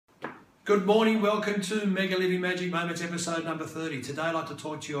Good morning, welcome to Mega Living Magic Moments episode number 30. Today I'd like to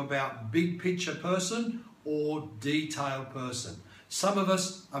talk to you about big picture person or detail person. Some of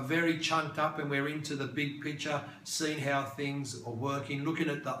us are very chunked up and we're into the big picture, seeing how things are working, looking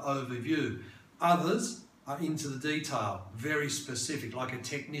at the overview. Others are into the detail, very specific, like a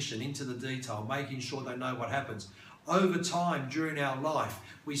technician, into the detail, making sure they know what happens. Over time, during our life,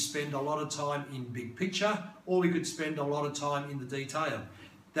 we spend a lot of time in big picture, or we could spend a lot of time in the detail.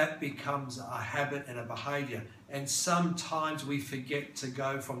 That becomes a habit and a behaviour, and sometimes we forget to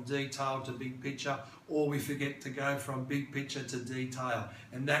go from detail to big picture, or we forget to go from big picture to detail,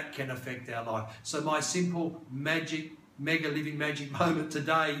 and that can affect our life. So my simple mega living magic moment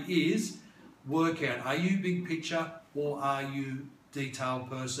today is work out, are you big picture or are you detail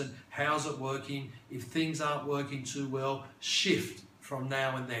person? How's it working? If things aren't working too well, shift from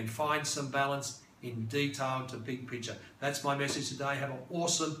now and then. Find some balance in detail to big picture. That's my message today. Have an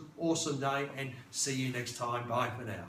awesome day and see you next time. Bye for now.